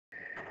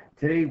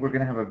Today we're going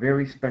to have a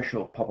very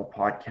special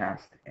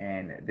Papapodcast,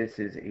 and this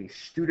is a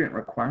student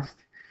request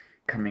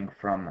coming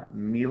from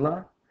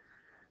Mila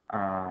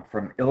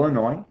from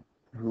Illinois,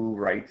 who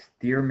writes,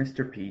 "Dear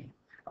Mr. P,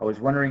 I was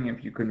wondering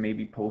if you could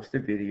maybe post a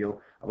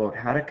video about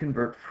how to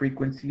convert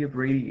frequency of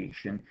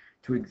radiation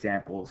to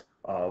examples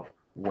of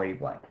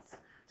wavelengths."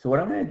 So what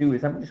I'm going to do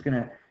is I'm just going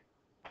to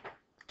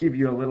give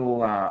you a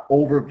little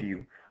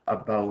overview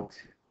about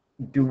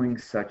doing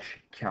such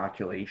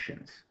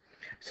calculations.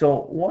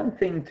 So one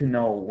thing to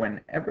know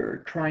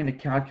whenever trying to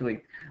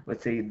calculate,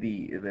 let's say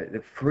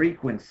the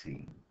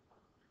frequency,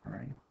 all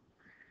right,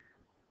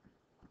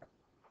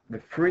 the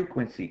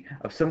frequency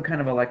of some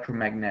kind of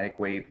electromagnetic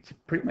wave,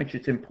 pretty much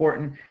it's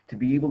important to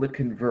be able to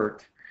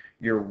convert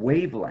your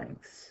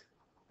wavelengths,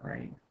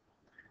 right?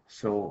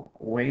 So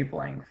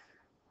wavelength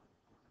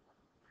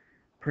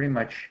pretty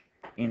much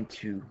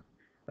into,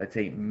 let's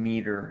say,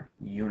 meter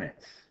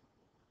units.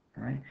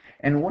 Right?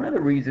 And one of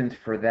the reasons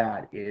for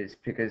that is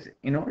because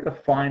in order to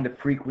find the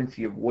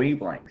frequency of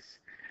wavelengths,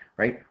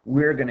 right,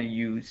 we're going to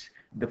use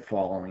the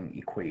following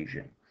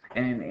equation.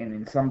 And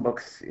in some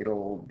books,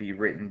 it'll be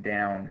written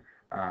down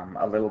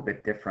a little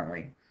bit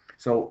differently.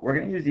 So we're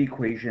going to use the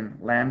equation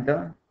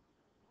lambda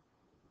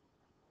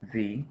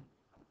V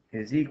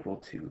is equal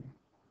to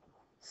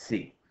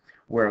C,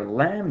 where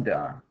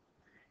lambda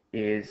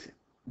is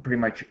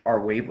pretty much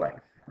our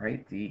wavelength,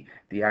 right?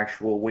 The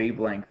actual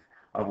wavelength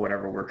of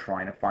whatever we're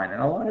trying to find.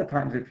 And a lot of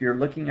times if you're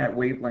looking at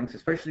wavelengths,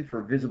 especially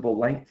for visible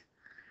light,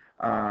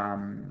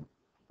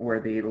 where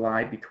they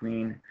lie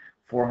between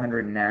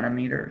 400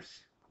 nanometers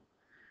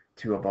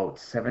to about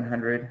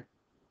 700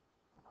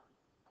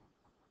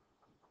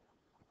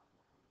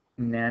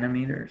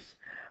 nanometers,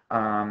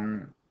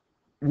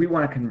 we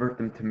want to convert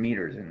them to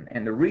meters.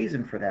 And the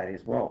reason for that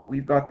is, well,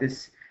 we've got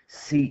this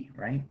C,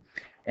 right?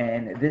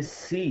 And this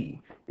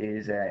C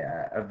is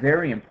a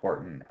very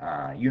important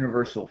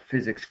universal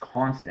physics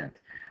constant,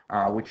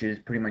 which is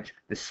pretty much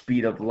the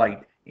speed of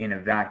light in a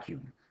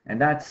vacuum. And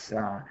that's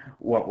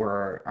what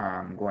we're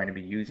going to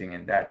be using.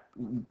 And that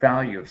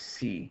value of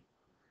C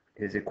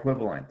is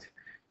equivalent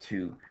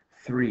to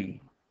 3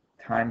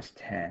 times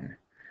 10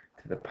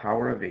 to the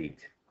power of 8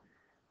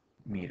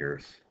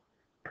 meters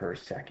per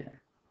second.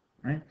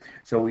 Right?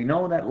 So we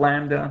know that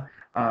lambda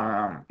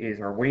is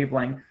our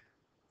wavelength.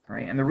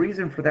 Right? And the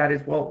reason for that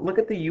is, well, look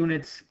at the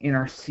units in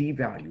our C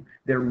value.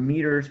 They're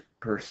meters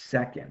per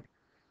second,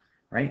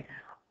 right?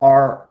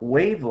 Our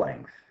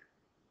wavelength,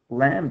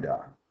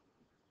 lambda,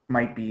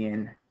 might be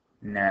in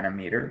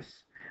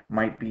nanometers,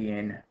 might be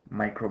in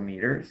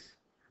micrometers,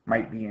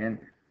 might be in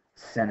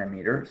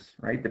centimeters,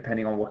 right?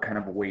 Depending on what kind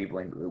of wave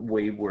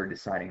we're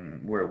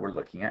deciding where we're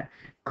looking at.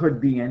 Could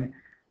be in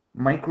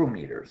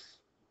micrometers.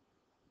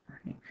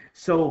 Right?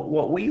 So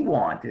what we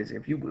want is,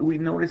 if we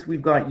notice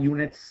we've got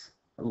units,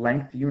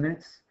 length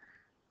units,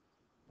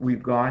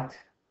 we've got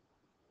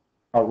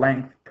a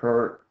length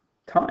per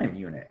time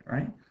unit,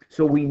 right?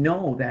 So we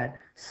know that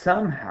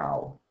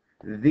somehow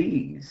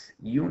these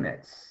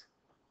units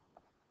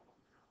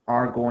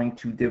are going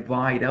to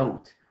divide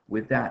out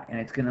with that, and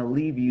it's going to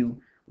leave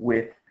you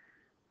with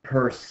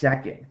per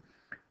second,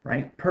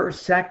 right? Per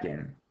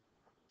second,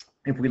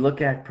 if we look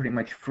at pretty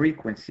much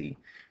frequency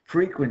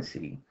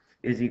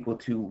is equal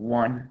to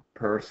 1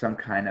 per some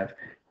kind of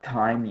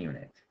time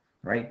unit.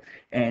 Right?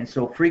 And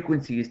so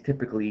frequency is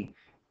typically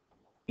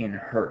in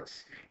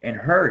hertz. And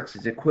hertz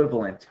is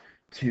equivalent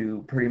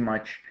to pretty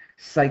much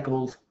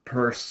cycles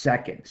per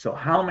second. So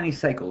how many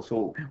cycles?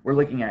 So we're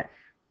looking at,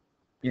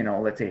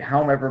 let's say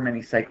however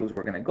many cycles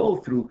we're going to go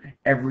through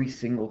every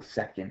single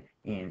second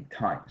in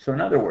time. So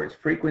in other words,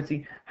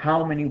 frequency,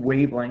 how many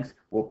wavelengths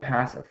will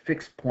pass a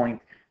fixed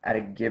point at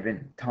a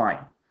given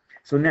time.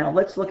 So now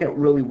let's look at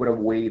really what a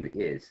wave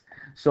is.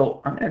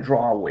 So I'm going to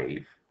draw a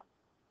wave.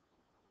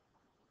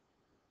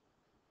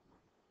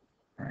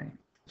 Right.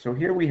 So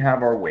here we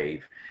have our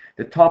wave.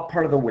 The top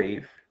part of the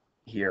wave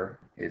here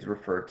is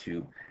referred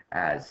to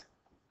as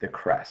the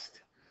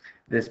crest.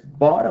 This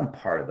bottom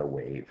part of the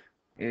wave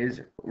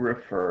is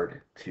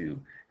referred to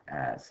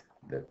as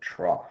the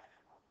trough.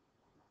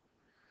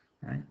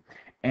 Right?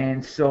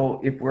 And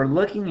so if we're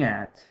looking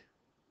at,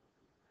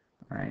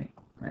 right,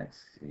 let's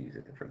use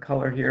a different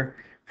color here,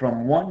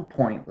 from one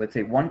point, let's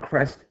say one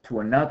crest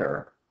to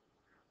another,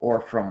 or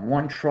from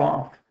one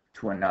trough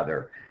to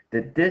another,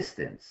 the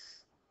distance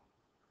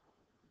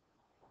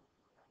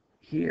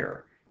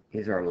here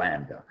is our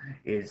lambda,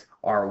 is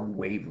our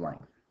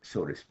wavelength,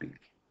 so to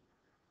speak.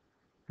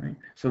 Right?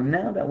 So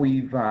now that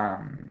we've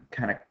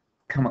kind of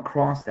come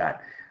across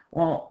that,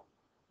 well,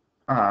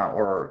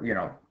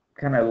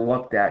 kind of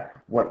looked at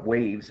what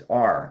waves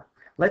are,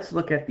 let's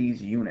look at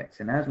these units.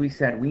 And as we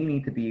said, we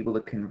need to be able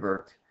to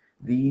convert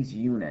these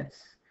units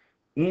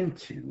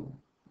into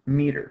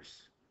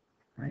meters.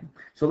 Right?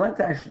 So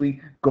let's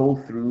actually go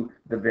through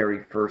the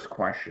very first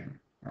question.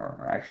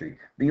 Or actually,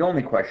 the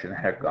only question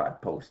that I've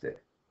got posted.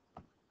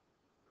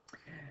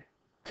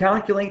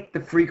 Calculate the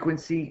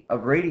frequency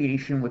of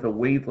radiation with a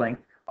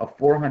wavelength of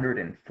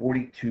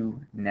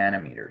 442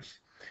 nanometers.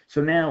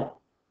 So now,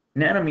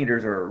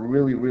 nanometers are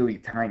really, really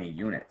tiny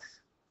units.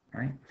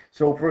 right?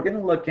 So if we're going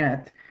to look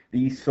at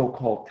these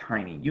so-called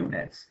tiny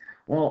units,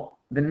 well,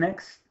 the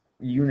next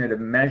unit of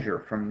measure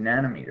from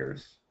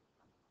nanometers,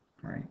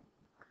 right?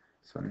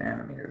 So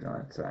nanometers,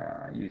 let's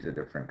use a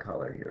different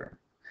color here.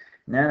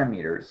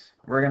 Nanometers,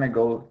 we're going to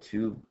go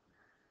to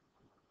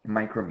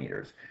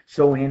micrometers.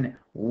 So in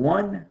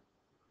one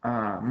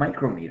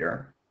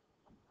micrometer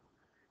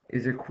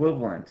is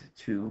equivalent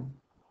to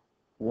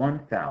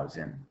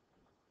 1,000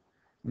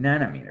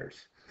 nanometers.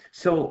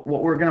 So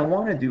what we're going to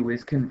want to do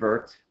is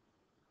convert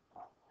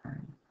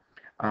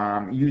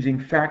using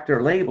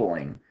factor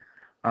labeling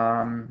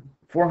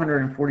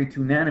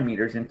 442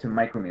 nanometers into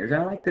micrometers.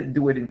 I like to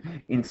do it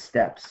in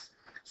steps.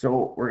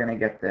 So we're going to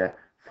get the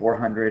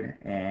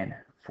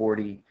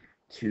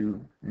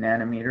 442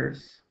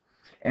 nanometers.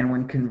 And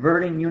when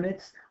converting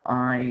units,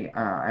 I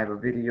have a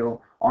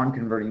video on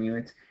converting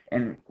units.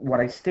 And what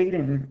I state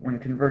in when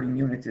converting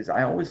units is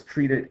I always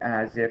treat it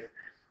as if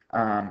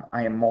I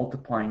am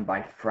multiplying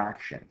by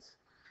fractions.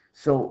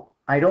 So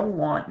I don't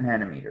want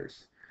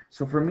nanometers.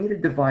 So for me to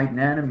divide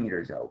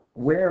nanometers out,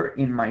 where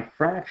in my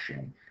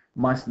fraction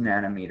must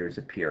nanometers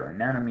appear?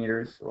 And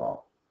nanometers,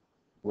 well,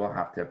 will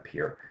have to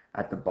appear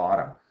at the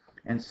bottom.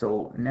 And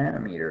so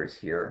nanometers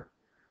here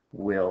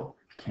will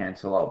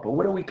cancel out. But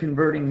what are we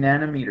converting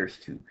nanometers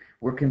to?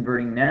 We're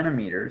converting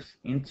nanometers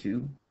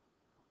into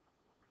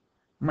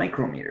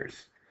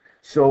micrometers.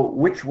 So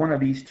which one of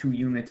these two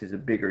units is a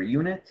bigger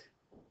unit?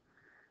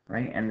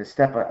 Right? And the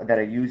step that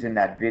I use in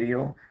that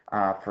video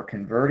for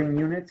converting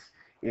units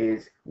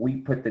is we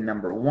put the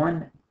number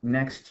 1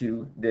 next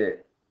to the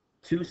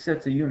two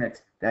sets of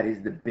units that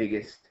is the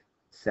biggest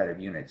set of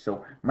units.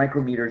 So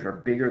micrometers are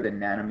bigger than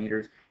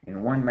nanometers.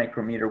 In 1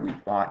 micrometer,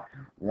 we've got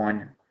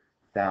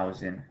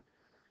 1,000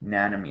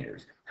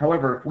 nanometers.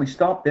 However, if we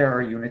stop there,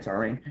 our units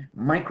are in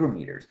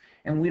micrometers.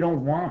 And we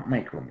don't want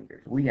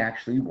micrometers. We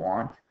actually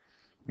want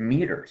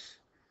meters.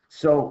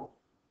 So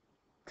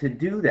to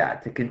do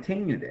that, to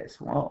continue this,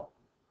 well,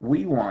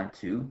 we want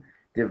to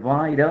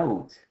divide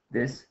out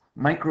this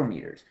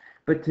micrometers.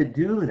 But to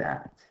do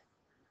that,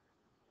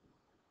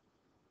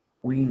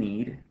 we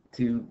need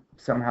to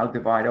somehow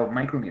divide out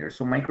micrometers.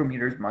 So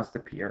micrometers must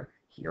appear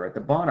here at the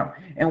bottom.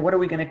 And what are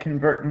we going to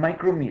convert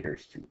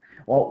micrometers to?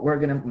 Well, we're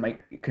going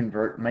to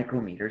convert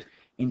micrometers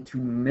into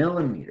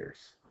millimeters.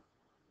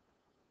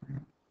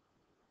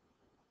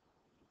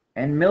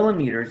 And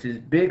millimeters is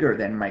bigger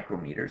than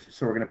micrometers,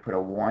 so we're going to put a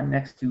 1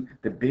 next to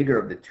the bigger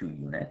of the two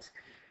units.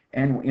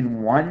 And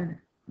in 1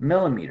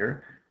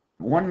 millimeter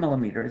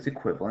is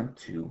equivalent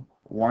to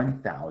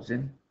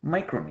 1,000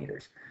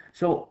 micrometers.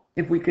 So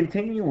if we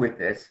continue with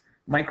this,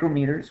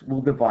 micrometers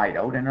will divide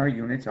out and our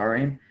units are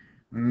in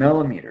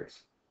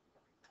millimeters.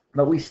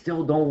 But we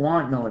still don't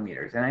want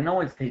millimeters. And I know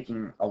it's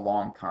taking a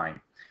long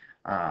time,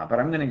 but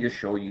I'm going to just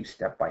show you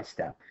step by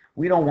step.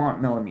 We don't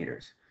want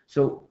millimeters.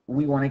 So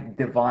we want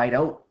to divide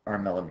out our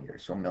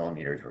millimeters. So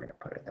millimeters we're going to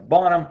put at the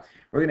bottom.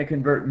 We're going to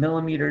convert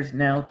millimeters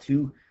now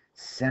to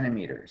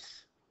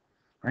centimeters,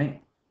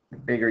 right? The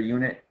bigger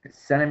unit is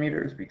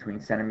centimeters,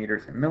 between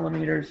centimeters and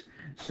millimeters.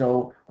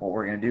 So what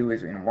we're going to do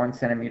is in 1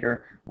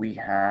 centimeter, we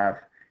have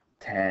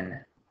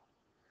 10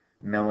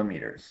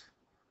 millimeters.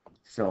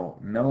 So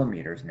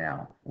millimeters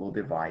now will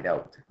divide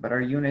out. But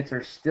our units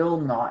are still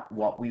not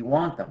what we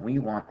want them. We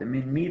want them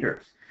in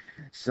meters.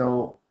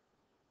 So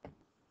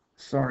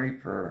sorry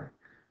for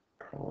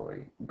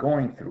probably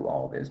going through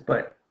all this,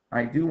 but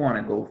I do want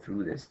to go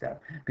through this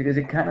step because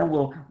it kind of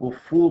will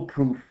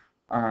foolproof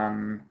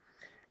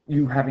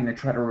you having to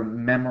try to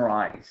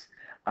memorize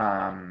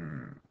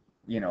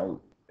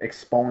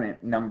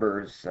exponent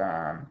numbers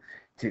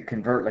to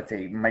convert, let's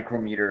say,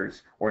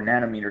 micrometers or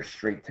nanometers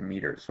straight to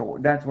meters. So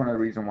that's one of the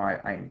reasons why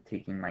I'm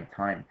taking my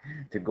time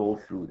to go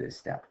through this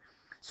step.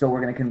 So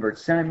we're going to convert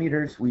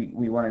centimeters. We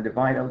want to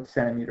divide out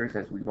centimeters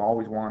as we've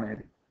always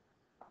wanted.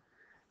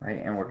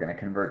 Right? And we're going to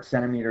convert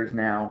centimeters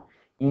now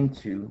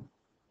into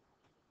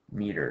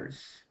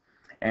meters.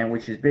 And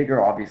which is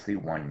bigger? Obviously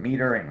 1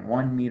 meter. In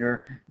 1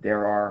 meter,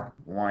 there are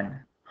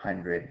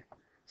 100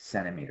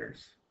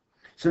 centimeters.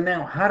 So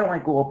now, how do I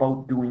go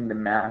about doing the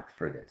math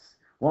for this?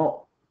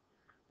 Well,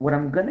 what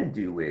I'm going to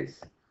do is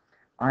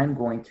I'm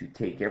going to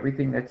take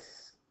everything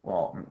that's,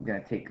 well, I'm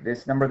going to take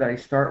this number that I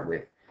start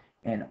with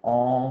and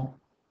all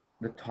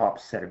the top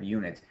set of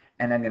units,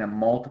 and I'm going to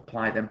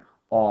multiply them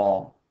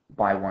all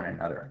by one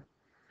another.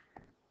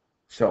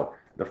 So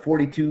the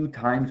 42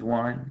 times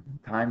 1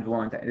 times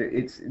 1,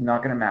 it's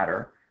not going to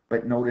matter,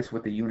 but notice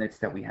what the units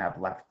that we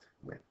have left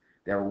with.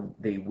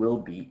 They will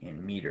be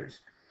in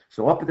meters.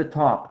 So up at the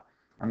top,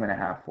 I'm going to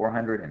have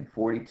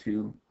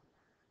 442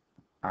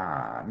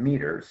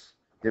 meters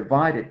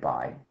divided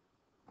by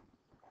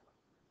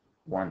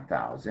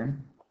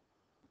 1,000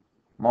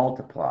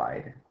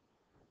 multiplied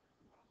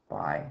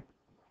by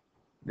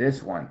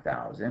this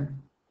 1,000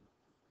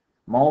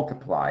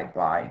 multiplied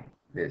by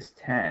this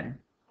 10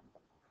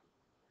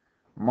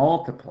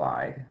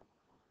 multiplied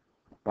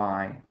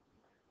by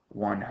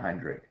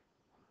 100.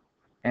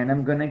 And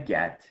I'm going to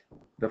get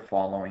the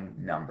following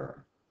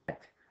number.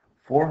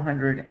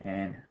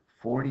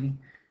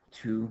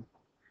 442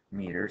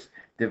 meters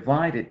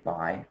divided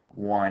by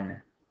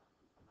 1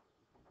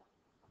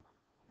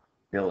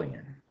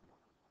 billion.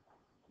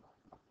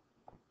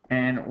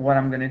 And what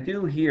I'm going to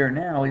do here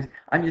now is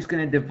I'm just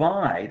going to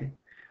divide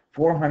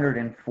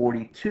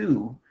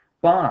 442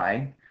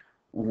 by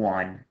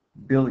 1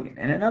 billion.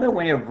 And another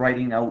way of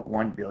writing out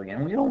 1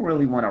 billion, we don't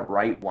really want to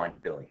write 1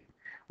 billion.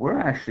 We're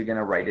actually going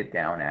to write it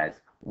down as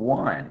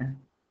 1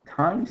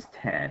 times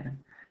 10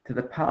 to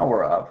the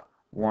power of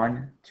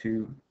 1,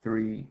 2,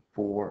 3,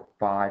 4,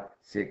 5,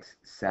 6,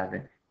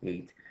 7,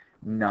 8,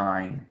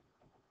 9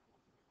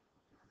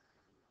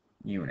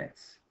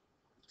 units.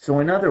 So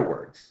in other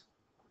words,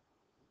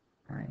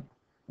 right,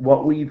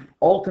 what we've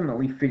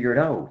ultimately figured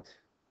out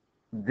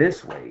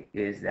this way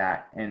is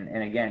that,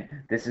 and again,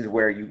 this is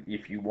where you,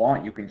 if you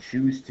want, you can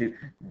choose to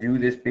do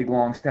this big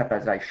long step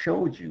as I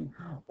showed you,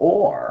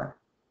 or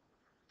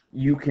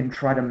you can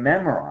try to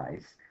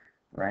memorize,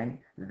 right,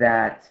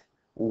 that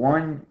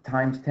 1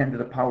 times 10 to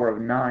the power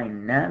of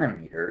 9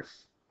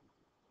 nanometers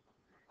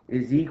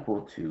is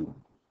equal to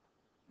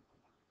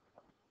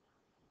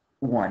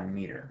 1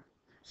 meter.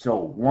 So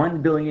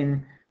 1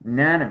 billion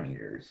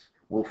nanometers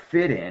will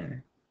fit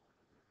in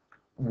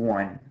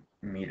 1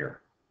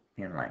 meter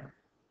in length.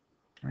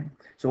 Right?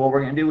 So what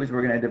we're going to do is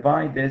we're going to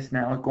divide this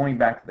now, going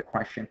back to the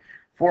question,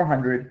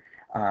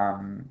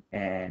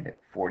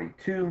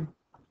 442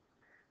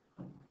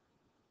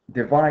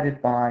 divided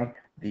by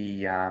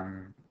the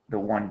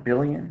 1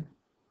 billion,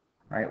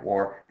 right,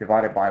 or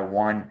divided by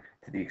 1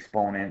 to the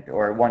exponent,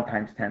 or 1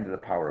 times 10 to the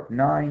power of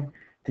 9,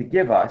 to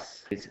give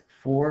us is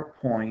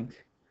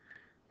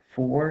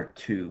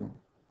 4.42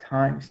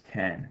 times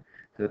 10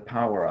 to the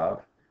power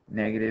of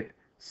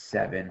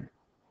 -7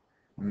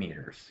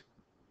 meters.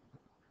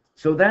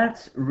 So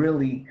that's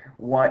really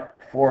what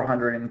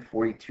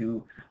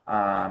 442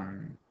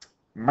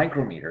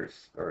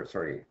 micrometers, or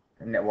sorry,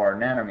 or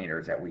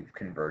nanometers that we've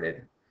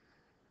converted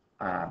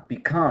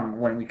become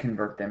when we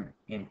convert them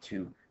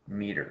into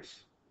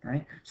meters.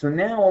 Right? So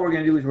now what we're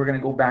going to do is we're going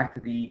to go back to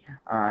the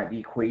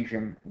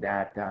equation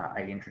that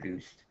I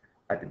introduced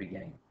at the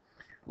beginning.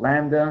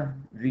 Lambda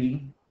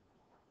V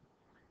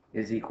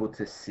is equal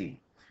to C,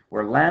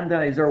 where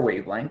lambda is our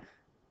wavelength,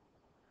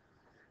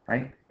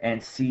 right?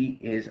 And C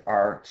is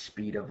our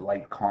speed of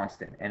light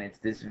constant. And it's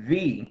this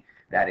V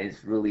that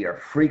is really our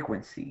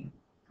frequency,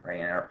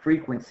 right? And our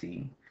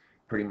frequency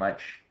pretty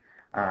much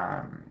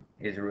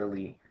is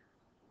really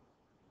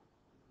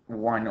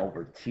 1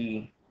 over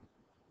T,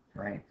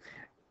 right?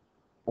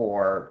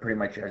 Or pretty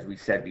much, as we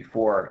said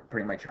before,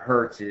 pretty much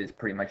Hertz is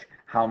pretty much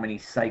how many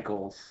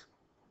cycles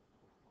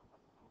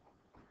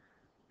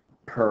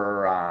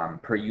per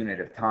unit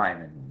of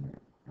time,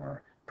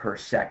 or per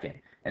second.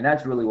 And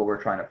that's really what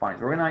we're trying to find.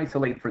 So we're going to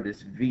isolate for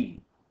this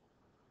V.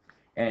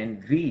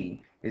 And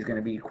V is going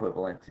to be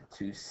equivalent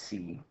to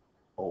C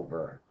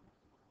over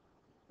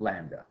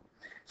lambda.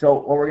 So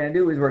what we're going to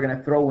do is we're going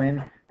to throw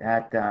in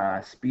that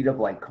speed of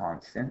light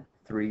constant,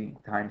 3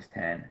 times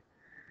 10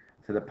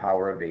 to the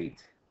power of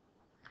 8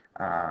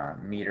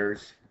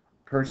 meters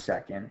per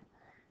second,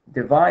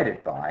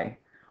 divided by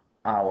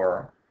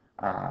our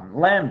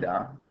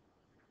lambda,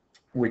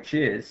 which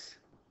is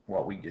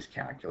what we just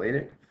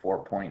calculated,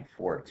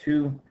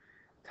 4.42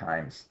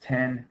 times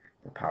 10 to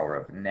the power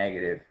of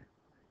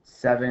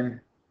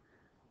 -7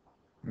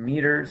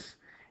 meters.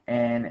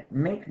 And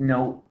make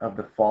note of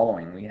the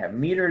following. We have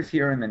meters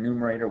here in the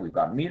numerator. We've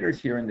got meters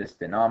here in this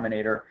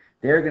denominator.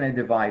 They're going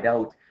to divide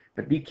out.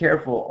 But be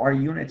careful, our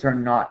units are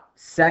not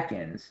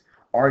seconds.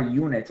 Our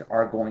units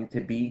are going to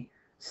be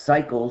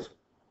cycles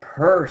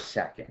per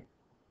second.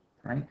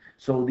 Right?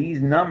 So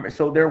these numbers,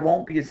 so there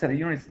won't be a set of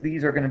units.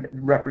 These are going to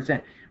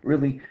represent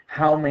really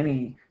how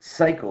many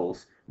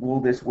cycles will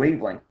this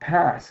wavelength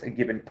pass a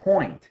given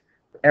point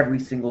every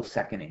single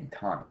second in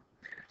time.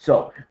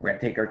 So we're going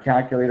to take our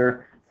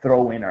calculator,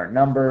 throw in our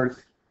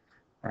numbers,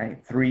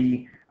 right?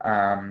 3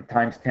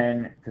 times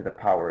 10 to the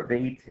power of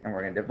 8, and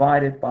we're going to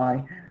divide it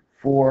by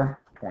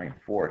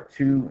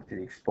 4.42 to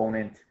the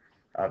exponent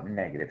of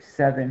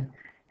 -7,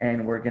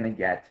 and we're going to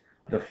get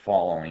the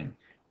following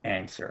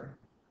answer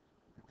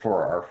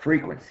for our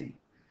frequency: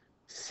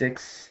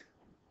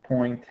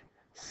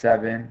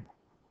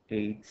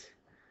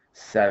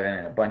 6.787,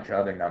 and a bunch of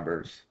other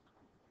numbers,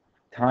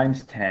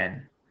 times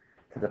 10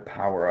 to the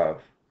power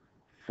of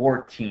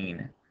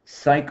 14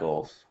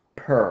 cycles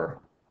per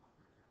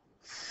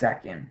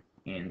second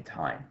in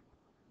time.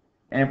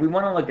 And if we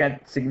want to look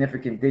at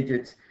significant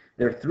digits,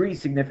 there are 3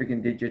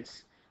 significant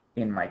digits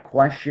in my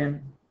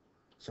question.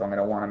 So I'm going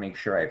to want to make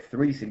sure I have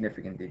 3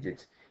 significant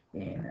digits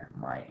in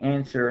my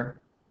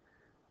answer.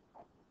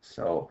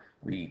 So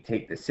we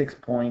take the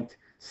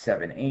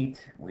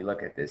 6.78, we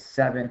look at this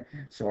 7,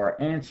 so our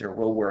answer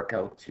will work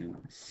out to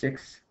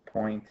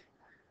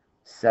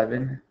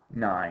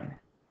 6.79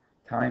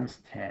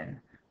 times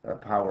 10 to the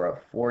power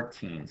of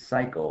 14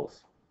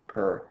 cycles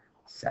per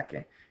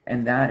second.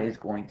 And that is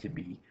going to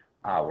be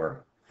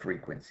our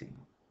frequency.